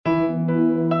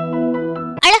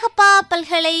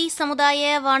பல்கலை சமுதாய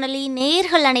வானொலி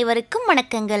நேயர்கள் அனைவருக்கும்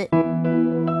வணக்கங்கள்.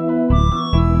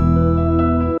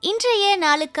 இன்றைய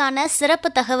நாளுக்கான சிறப்பு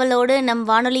தகவலோடு நம்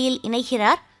வானொலியில்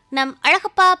இணைகிறார் நம்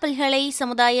அழகப்பா பல்கலை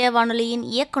சமுதாய வானொலியின்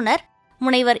இயக்குனர்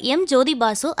முனைவர் எம்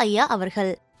ஜோதிபாசு ஐயா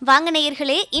அவர்கள். வாங்க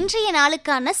நேயர்களே, இன்றைய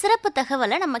நாளுக்கான சிறப்பு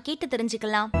தகவலை நம்ம கேட்டு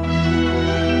தெரிஞ்சுக்கலாம்.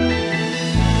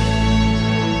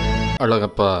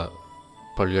 அழகப்பா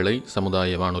பல்கலை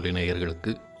சமுதாய வானொலி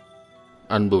நேயர்களுக்கு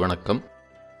அன்பு வணக்கம்.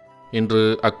 இன்று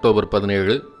அக்டோபர்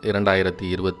 17,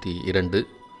 2022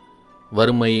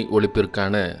 வறுமை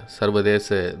ஒழிப்பிற்கான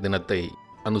சர்வதேச தினத்தை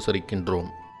அனுசரிக்கின்றோம்.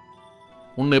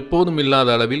 முன்னெப்போதும் இல்லாத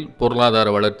அளவில் பொருளாதார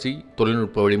வளர்ச்சி,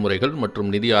 தொழில்நுட்ப வழிமுறைகள்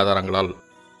மற்றும் நிதி ஆதாரங்களால்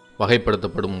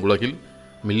வகைப்படுத்தப்படும் உலகில்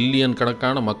மில்லியன்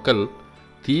கணக்கான மக்கள்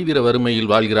தீவிர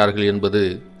வறுமையில் வாழ்கிறார்கள் என்பது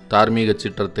தார்மீக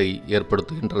சீற்றத்தை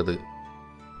ஏற்படுத்துகின்றது.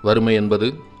 வறுமை என்பது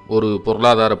ஒரு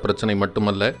பொருளாதார பிரச்சனை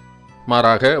மட்டுமல்ல,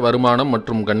 மாறாக வருமானம்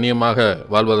மற்றும் கண்ணியமாக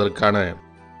வாழ்வதற்கான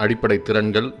அடிப்படை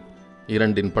திறன்கள்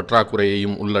இரண்டின்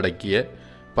பற்றாக்குறையையும் உள்ளடக்கிய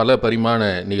பல பரிமாண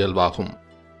நிகழ்வாகும்.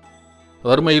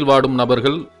 வறுமையில் வாடும்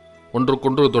நபர்கள்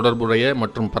ஒன்றுக்கொன்று தொடர்புடைய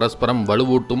மற்றும் பரஸ்பரம்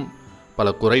வலுவூட்டும்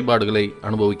பல குறைபாடுகளை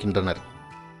அனுபவிக்கின்றனர்.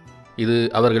 இது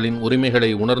அவர்களின் உரிமைகளை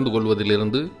உணர்ந்து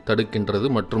கொள்வதிலிருந்து தடுக்கின்றது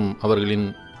மற்றும் அவர்களின்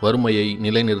வறுமையை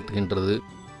நிலைநிறுத்துகின்றது.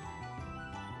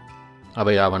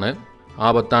 அவையாவன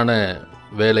ஆபத்தான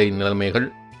வேலை நிலைமைகள்,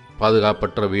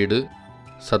 பாதுகாப்பற்ற வீடு,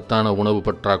 சத்தான உணவு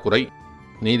பற்றாக்குறை,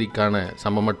 நீதிக்கான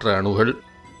சமமற்ற அணுகல்,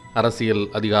 அரசியல்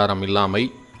அதிகாரம் இல்லாமை,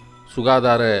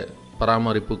 சுகாதார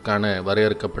பராமரிப்புக்கான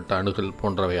வரையறுக்கப்பட்ட அணுகல்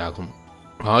போன்றவையாகும்.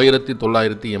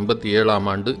 1987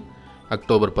 ஆண்டு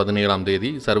அக்டோபர்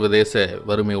 17 சர்வதேச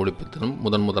வறுமை ஒழிப்பு தினம்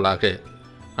முதலாக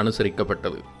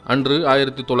அனுசரிக்கப்பட்டது. அன்று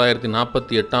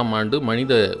 1948 ஆண்டு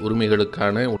மனித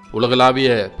உரிமைகளுக்கான உலகளாவிய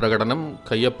பிரகடனம்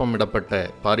கையொப்பமிடப்பட்ட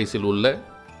பாரிஸில் உள்ள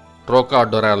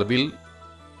ட்ரோகாடோராவில்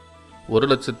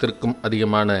 1,00,000க்கும்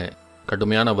அதிகமான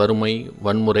கடுமையான வறுமை,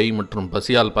 வன்முறை மற்றும்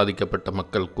பசியால் பாதிக்கப்பட்ட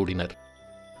மக்கள் கூடினர்.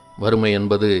 வறுமை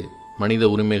என்பது மனித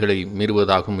உரிமைகளை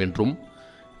மீறுவதாகும் என்றும்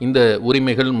இந்த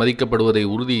உரிமைகள் மதிக்கப்படுவதை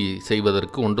உறுதி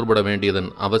செய்வதற்கு ஒன்றுபட வேண்டியதன்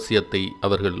அவசியத்தை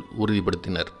அவர்கள்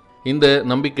உறுதிப்படுத்தினர். இந்த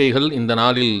நம்பிக்கைகள் இந்த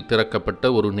நாளில்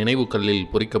திறக்கப்பட்ட ஒரு நினைவு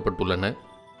கல்லில் பொறிக்கப்பட்டுள்ளன.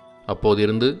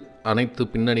 அப்போதிருந்து அனைத்து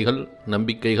பின்னணிகள்,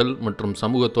 நம்பிக்கைகள் மற்றும்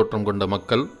சமூக தோற்றம் கொண்ட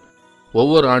மக்கள்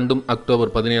ஒவ்வொரு ஆண்டும் அக்டோபர்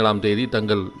 17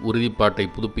 தங்கள் உறுதிப்பாட்டை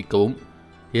புதுப்பிக்கவும்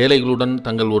ஏழைகளுடன்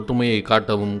தங்கள் ஒற்றுமையை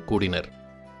காட்டவும் கூடினர்.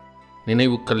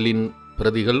 நினைவு கல்லின்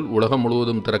பிரதிகள் உலகம்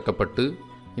முழுவதும் திறக்கப்பட்டு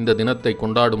இந்த தினத்தை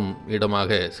கொண்டாடும்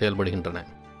இடமாக செயல்படுகின்றன.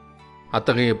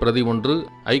 அத்தகைய பிரதி ஒன்று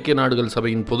ஐக்கிய நாடுகள்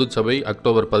சபையின் பொதுச்சபை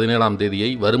அக்டோபர்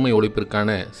 17 வறுமை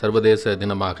ஒழிப்பிற்கான சர்வதேச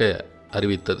தினமாக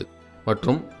அறிவித்தது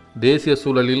மற்றும் தேசிய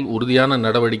சூழலில் உறுதியான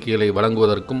நடவடிக்கைகளை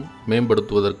வழங்குவதற்கும்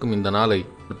மேம்படுத்துவதற்கும் இந்த நாளை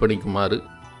அர்ப்பணிக்குமாறு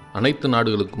அனைத்து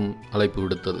நாடுகளுக்கும் அழைப்பு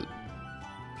விடுத்தது.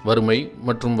 வறுமை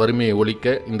மற்றும் வறுமையை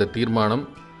ஒழிக்க இந்த தீர்மானம்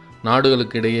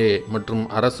நாடுகளுக்கிடையே மற்றும்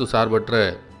அரசு சார்பற்ற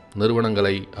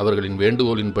நிறுவனங்களை அவர்களின்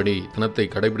வேண்டுகோளின்படி தினத்தை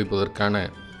கடைபிடிப்பதற்கான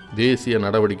தேசிய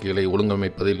நடவடிக்கைகளை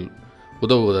ஒழுங்கமைப்பதில்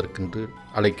உதவுவதற்கென்று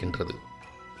அழைக்கின்றது.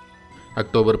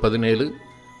 அக்டோபர் 17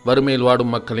 வறுமையில்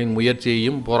வாடும் மக்களின்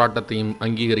முயற்சியையும் போராட்டத்தையும்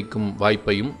அங்கீகரிக்கும்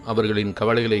வாய்ப்பையும், அவர்களின்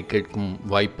கவலைகளை கேட்கும்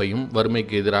வாய்ப்பையும்,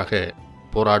 வறுமைக்கு எதிராக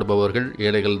போராடுபவர்கள்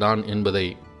ஏழைகள்தான் என்பதை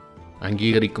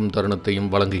அங்கீகரிக்கும் தருணத்தையும்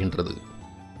வழங்குகின்றது.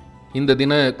 இந்த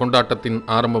தின கொண்டாட்டத்தின்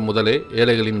ஆரம்பம் முதலே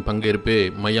ஏழைகளின் பங்கேற்பே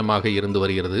மையமாக இருந்து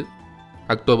வருகிறது.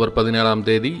 அக்டோபர்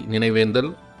 17 நினைவேந்தல்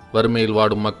வறுமையில்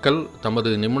வாடும் மக்கள்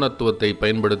தமது நிபுணத்துவத்தை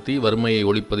பயன்படுத்தி வறுமையை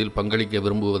ஒழிப்பதில் பங்களிக்க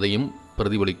விரும்புவதையும்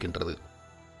பிரதிபலிக்கின்றது.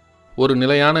 ஒரு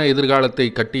நிலையான எதிர்காலத்தை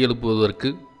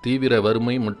கட்டியெழுப்புவதற்கு தீவிர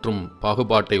வறுமை மற்றும்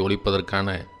பாகுபாட்டை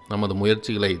ஒழிப்பதற்கான நமது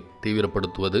முயற்சிகளை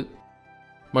தீவிரப்படுத்துவது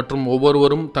மற்றும்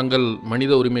ஒவ்வொருவரும் தங்கள்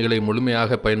மனித உரிமைகளை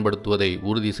முழுமையாக பயன்படுத்துவதை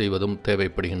உறுதி செய்வதும்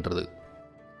தேவைப்படுகின்றது.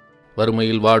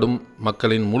 வறுமையில் வாடும்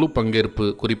மக்களின் முழு பங்கேற்பு,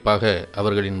 குறிப்பாக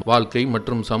அவர்களின் வாழ்க்கை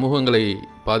மற்றும் சமூகங்களை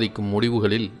பாதிக்கும்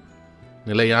முடிவுகளில்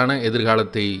நிலையான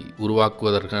எதிர்காலத்தை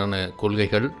உருவாக்குவதற்கான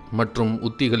கொள்கைகள் மற்றும்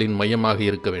உத்திகளின் மையமாக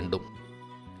இருக்க வேண்டும்.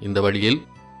 இந்த வழியில்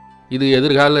இது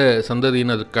எதிர்கால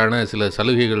சந்ததியினருக்கான சில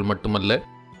சலுகைகள் மட்டுமல்ல,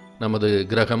 நமது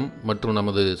கிரகம் மற்றும்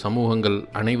நமது சமூகங்கள்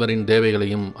அனைவரின்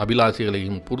தேவைகளையும்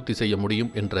அபிலாஷைகளையும் பூர்த்தி செய்ய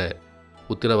முடியும் என்ற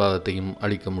உத்தரவாதத்தையும்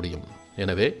அளிக்க முடியும்.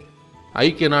 எனவே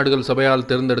ஐக்கிய நாடுகள் சபையால்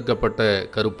தேர்ந்தெடுக்கப்பட்ட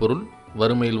கருப்பொருள்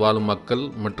வறுமையில் வாழும் மக்கள்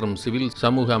மற்றும் சிவில்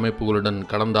சமூக அமைப்புகளுடன்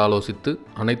கலந்தாலோசித்து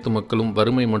அனைத்து மக்களும்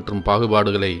வறுமை மற்றும்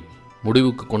பாகுபாடுகளை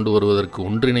முடிவுக்கு கொண்டு வருவதற்கு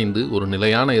ஒன்றிணைந்து ஒரு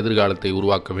நிலையான எதிர்காலத்தை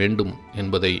உருவாக்க வேண்டும்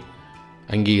என்பதை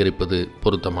அங்கீகரிப்பது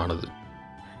பொருத்தமானது.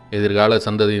 எதிர்கால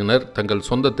சந்ததியினர் தங்கள்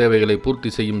சொந்த தேவைகளை பூர்த்தி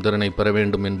செய்யும் திறனை பெற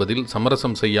வேண்டும் என்பதில்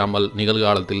சமரசம் செய்யாமல்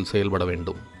நிகழ்காலத்தில் செயல்பட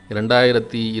வேண்டும்.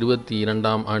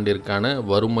 2022 ஆண்டிற்கான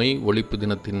வறுமை ஒழிப்பு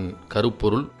தினத்தின்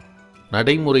கருப்பொருள்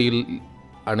நடைமுறையில்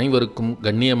அனைவருக்கும்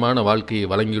கண்ணியமான வாழ்க்கையை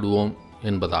வழங்கிடுவோம்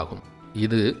என்பதாகும்.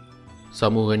 இது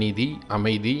சமூக நீதி,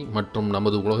 அமைதி மற்றும்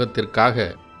நமது உலகத்திற்காக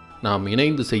நாம்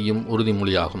இணைந்து செய்யும்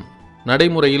உறுதிமொழியாகும்.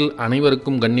 நடைமுறையில்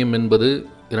அனைவருக்கும் கண்ணியம் என்பது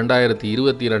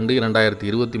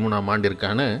 2022-2023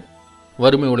 ஆண்டிற்கான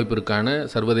வறுமை ஒழிப்பிற்கான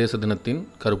சர்வதேச தினத்தின்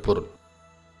கருப்பொருள்.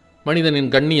 மனிதனின்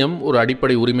கண்ணியம் ஒரு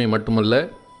அடிப்படை உரிமை மட்டுமல்ல,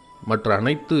 மற்ற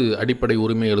அனைத்து அடிப்படை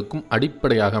உரிமைகளுக்கும்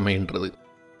அடிப்படையாக அமைகின்றது.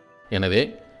 எனவே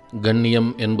கண்ணியம்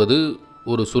என்பது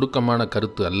ஒரு சுருக்கமான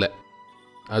கருத்து அல்ல,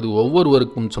 அது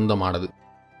ஒவ்வொருவருக்கும் சொந்தமானது.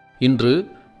 இன்று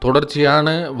தொடர்ச்சியான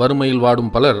வறுமையில்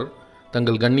வாடும் பலர்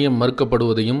தங்கள் கண்ணியம்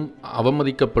மறுக்கப்படுவதையும்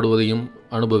அவமதிக்கப்படுவதையும்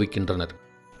அனுபவிக்கின்றனர்.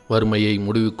 வறுமையை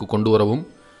முடிவுக்கு கொண்டு வரவும்,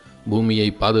 பூமியை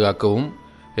பாதுகாக்கவும்,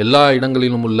 எல்லா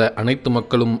இடங்களிலும் உள்ள அனைத்து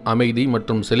மக்களும் அமைதி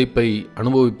மற்றும் செழிப்பை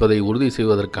அனுபவிப்பதை உறுதி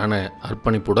செய்வதற்கான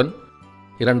அர்ப்பணிப்புடன்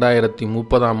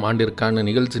 2030 ஆண்டிற்கான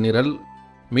நிகழ்ச்சி நிரல்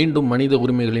மீண்டும் மனித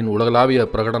உரிமைகளின் உலகளாவிய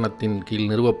பிரகடனத்தின் கீழ்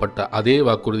நிறுவப்பட்ட அதே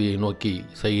வாக்குறுதியை நோக்கி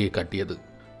சைகை காட்டியது.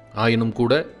 ஆயினும்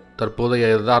கூட தற்போதைய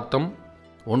யதார்த்தம்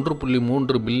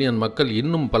 1.3 பில்லியன் மக்கள்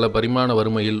இன்னும் பல பரிமாண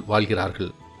வறுமையில்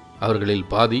வாழ்கிறார்கள். அவர்களில்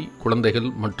பாதி குழந்தைகள்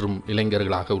மற்றும்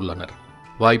இளைஞர்களாக உள்ளனர்.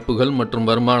 வாய்ப்புகள் மற்றும்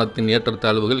வருமானத்தின்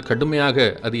ஏற்றத்தாழ்வுகள் கடுமையாக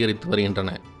அதிகரித்து வருகின்றன.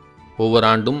 ஒவ்வொரு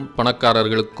ஆண்டும்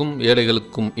பணக்காரர்களுக்கும்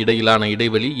ஏழைகளுக்கும் இடையிலான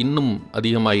இடைவெளி இன்னும்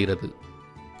அதிகமாகிறது.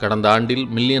 கடந்த ஆண்டில்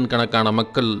மில்லியன் கணக்கான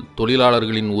மக்கள்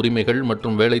தொழிலாளர்களின் உரிமைகள்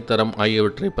மற்றும் வேலைத்தரம்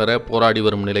ஆகியவற்றை பெற போராடி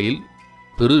வரும் நிலையில்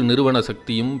பெரு நிறுவன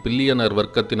சக்தியும் பில்லியனர்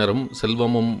வர்க்கத்தினரும்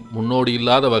செல்வமும்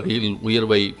முன்னோடியில்லாத வகையில்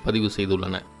உயர்வை பதிவு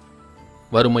செய்துள்ளன.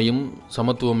 வறுமையும்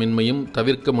சமத்துவமின்மையும்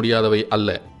தவிர்க்க முடியாதவை அல்ல.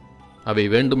 அவை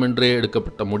வேண்டுமென்றே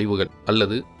எடுக்கப்பட்ட முடிவுகள்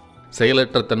அல்லது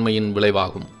செயலற்ற தன்மையின்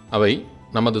விளைவாகும். அவை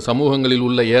நமது சமூகங்களில்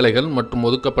உள்ள ஏழைகள் மற்றும்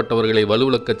ஒதுக்கப்பட்டவர்களை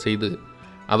வலுவிழக்கச் செய்து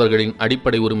அவர்களின்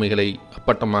அடிப்படை உரிமைகளை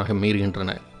அப்பட்டமாக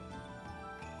மீறுகின்றன.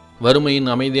 வறுமையின்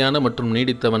அமைதியான மற்றும்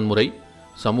நீடித்த வன்முறை,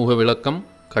 சமூக விளக்கம்,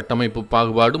 கட்டமைப்பு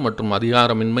பாகுபாடு மற்றும்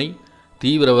அதிகாரமின்மை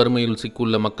தீவிர வறுமையில்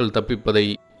சிக்குள்ள மக்கள் தப்பிப்பதை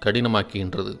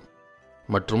கடினமாக்குகின்றது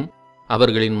மற்றும்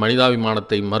அவர்களின்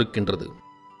மனிதாபிமானத்தை மறுக்கின்றது.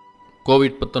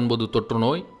 கோவிட்-19 தொற்று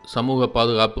நோய், சமூக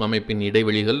பாதுகாப்பு அமைப்பின்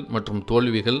இடைவெளிகள் மற்றும்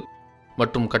தோல்விகள்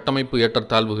மற்றும் கட்டமைப்பு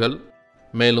ஏற்றத்தாழ்வுகள்,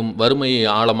 மேலும் வறுமையை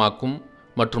ஆழமாக்கும்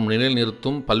மற்றும்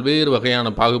நிலைநிறுத்தும் பல்வேறு வகையான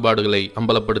பாகுபாடுகளை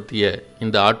அம்பலப்படுத்திய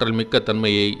இந்த ஆற்றல் மிக்க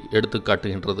தன்மையை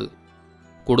எடுத்துக்காட்டுகின்றது.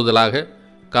 கூடுதலாக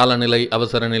காலநிலை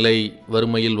அவசர நிலை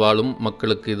வறுமையில் வாழும்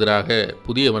மக்களுக்கு எதிராக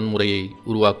புதிய வன்முறையை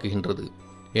உருவாக்குகின்றது.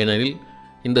 ஏனெனில்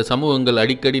இந்த சமூகங்கள்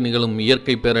அடிக்கடி நிகழும்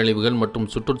இயற்கை பேரழிவுகள் மற்றும்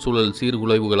சுற்றுச்சூழல்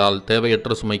சீர்குலைவுகளால்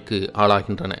தேவையற்ற சுமைக்கு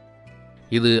ஆளாகின்றன.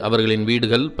 இது அவர்களின்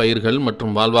வீடுகள், பயிர்கள்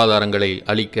மற்றும் வாழ்வாதாரங்களை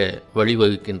அழிக்க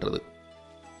வழிவகுக்கின்றது.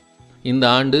 இந்த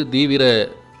ஆண்டு தீவிர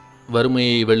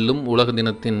வறுமையை வெல்லும் உலக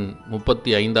தினத்தின்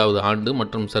 35வது ஆண்டு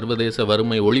மற்றும் சர்வதேச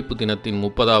வறுமை ஒழிப்பு தினத்தின்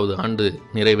 30வது ஆண்டு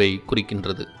நிறைவை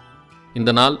குறிக்கின்றது.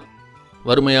 இந்த நாள்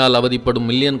வறுமையால் அவதிப்படும்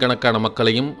மில்லியன் கணக்கான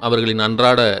மக்களையும் அவர்களின்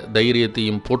அன்றாட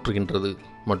தைரியத்தையும் போற்றுகின்றது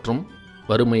மற்றும்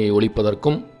வறுமையை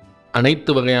ஒழிப்பதற்கும்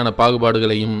அனைத்து வகையான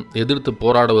பாகுபாடுகளையும் எதிர்த்து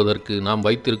போராடுவதற்கு நாம்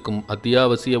வைத்திருக்கும்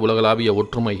அத்தியாவசிய உலகளாவிய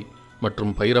ஒற்றுமை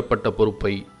மற்றும் பகிரப்பட்ட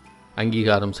பொறுப்பை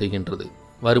அங்கீகாரம் செய்கின்றது.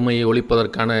 வறுமையை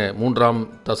ஒழிப்பதற்கான 3ஆம்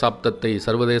தசாப்தத்தை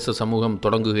சர்வதேச சமூகம்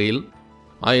தொடங்குகையில்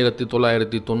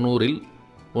 1990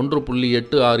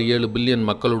 1.867 பில்லியன்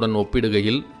மக்களுடன்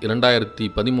ஒப்பிடுகையில்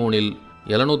 2013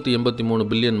 783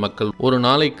 பில்லியன் மக்கள் ஒரு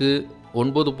நாளைக்கு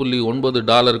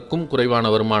 $9.9 குறைவான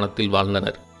வருமானத்தில்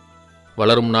வாழ்ந்தனர்.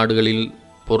 வளரும் நாடுகளில்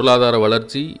பொருளாதார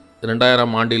வளர்ச்சி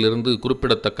 2000 ஆண்டிலிருந்து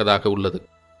குறிப்பிடத்தக்கதாக உள்ளது.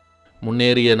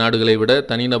 முன்னேறிய நாடுகளை விட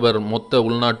தனிநபர் மொத்த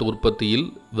உள்நாட்டு உற்பத்தியில்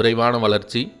விரைவான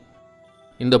வளர்ச்சி.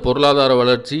 இந்த பொருளாதார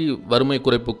வளர்ச்சி வறுமை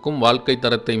குறைப்புக்கும் வாழ்க்கை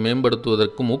தரத்தை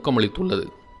மேம்படுத்துவதற்கும் ஊக்கமளித்துள்ளது.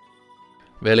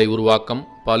 வேலை உருவாக்கம்,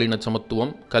 பாலின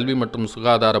சமத்துவம், கல்வி மற்றும்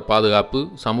சுகாதார பாதுகாப்பு,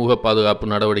 சமூக பாதுகாப்பு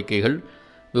நடவடிக்கைகள்,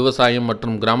 விவசாயம்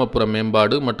மற்றும் கிராமப்புற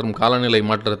மேம்பாடு மற்றும் காலநிலை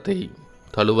மாற்றத்தை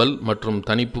தழுவல் மற்றும்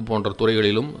தணிப்பு போன்ற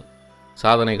துறைகளிலும்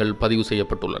சாதனைகள் பதிவு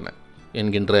செய்யப்பட்டுள்ளன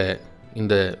என்கின்ற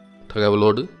இந்த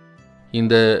தகவலோடு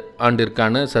இந்த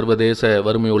ஆண்டிற்கான சர்வதேச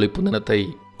வறுமை ஒழிப்பு தினத்தை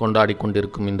கொண்டாடி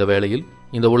கொண்டிருக்கும் இந்த வேளையில்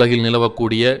இந்த உலகில்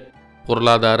நிலவக்கூடிய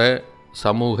பொருளாதார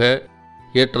சமூக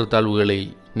ஏற்றத்தாழ்வுகளை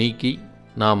நீக்கி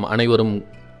நாம் அனைவரும்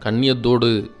கண்ணியத்தோடு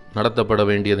நடத்தப்பட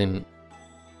வேண்டியதின்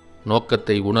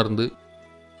நோக்கத்தை உணர்ந்து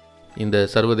இந்த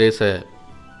சர்வதேச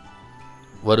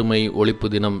வறுமை ஒழிப்பு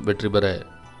தினம் வெற்றி பெற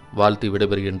வாழ்த்தி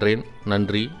விடைபெறுகின்றேன்.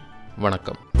 நன்றி,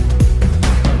 வணக்கம்.